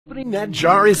Opening that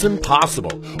jar is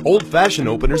impossible. Old-fashioned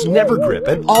openers never grip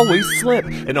and always slip,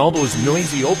 and all those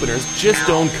noisy openers just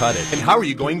don't cut it. And how are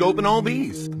you going to open all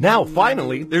these? Now,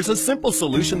 finally, there's a simple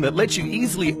solution that lets you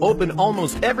easily open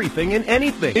almost everything and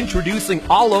anything. Introducing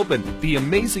All Open, the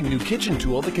amazing new kitchen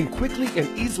tool that can quickly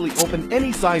and easily open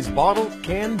any size bottle,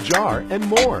 can, jar, and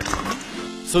more.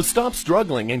 So stop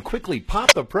struggling and quickly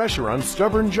pop the pressure on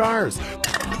stubborn jars.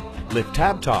 Lift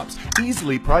tab tops,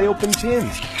 easily pry open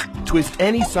tins. Twist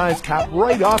any size cap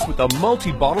right off with a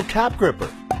multi-bottle cap gripper.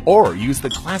 Or use the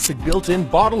classic built-in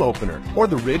bottle opener or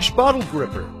the ridged bottle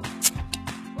gripper.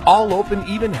 All Open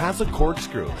even has a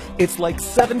corkscrew. It's like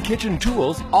 7 kitchen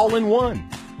tools all in one.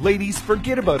 Ladies,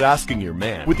 forget about asking your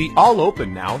man. With the All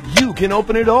Open now, you can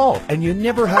open it all, and you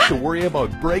never have to worry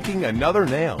about breaking another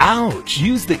nail. Ouch!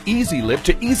 Use the Easy Lift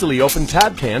to easily open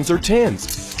tab cans or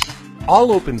tins.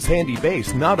 All Open's handy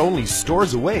base not only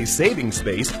stores away, saving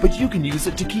space, but you can use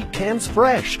it to keep cans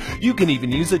fresh. You can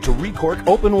even use it to recork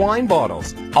open wine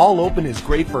bottles. All Open is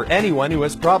great for anyone who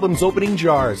has problems opening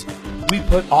jars. We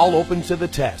put All Open to the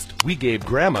test. We gave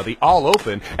Grandma the All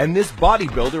Open and this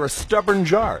bodybuilder a stubborn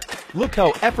jar. Look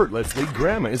how effortlessly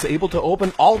Grandma is able to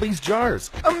open all these jars.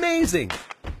 Amazing!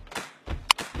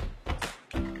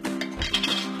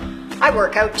 I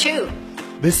work out too.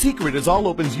 The secret is All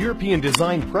Open's European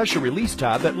design pressure release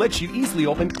tab that lets you easily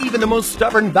open even the most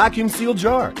stubborn vacuum seal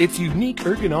jar. Its unique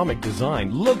ergonomic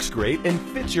design looks great and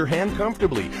fits your hand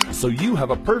comfortably, so you have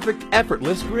a perfect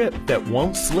effortless grip that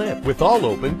won't slip. With All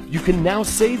Open, you can now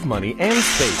save money and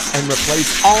space and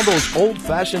replace all those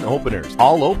old-fashioned openers.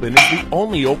 All Open is the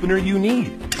only opener you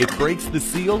need. It breaks the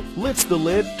seal, lifts the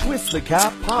lid, twists the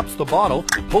cap, pops the bottle,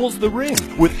 pulls the ring.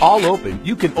 With All Open,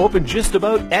 you can open just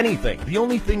about anything. The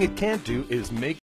only thing it can't do is make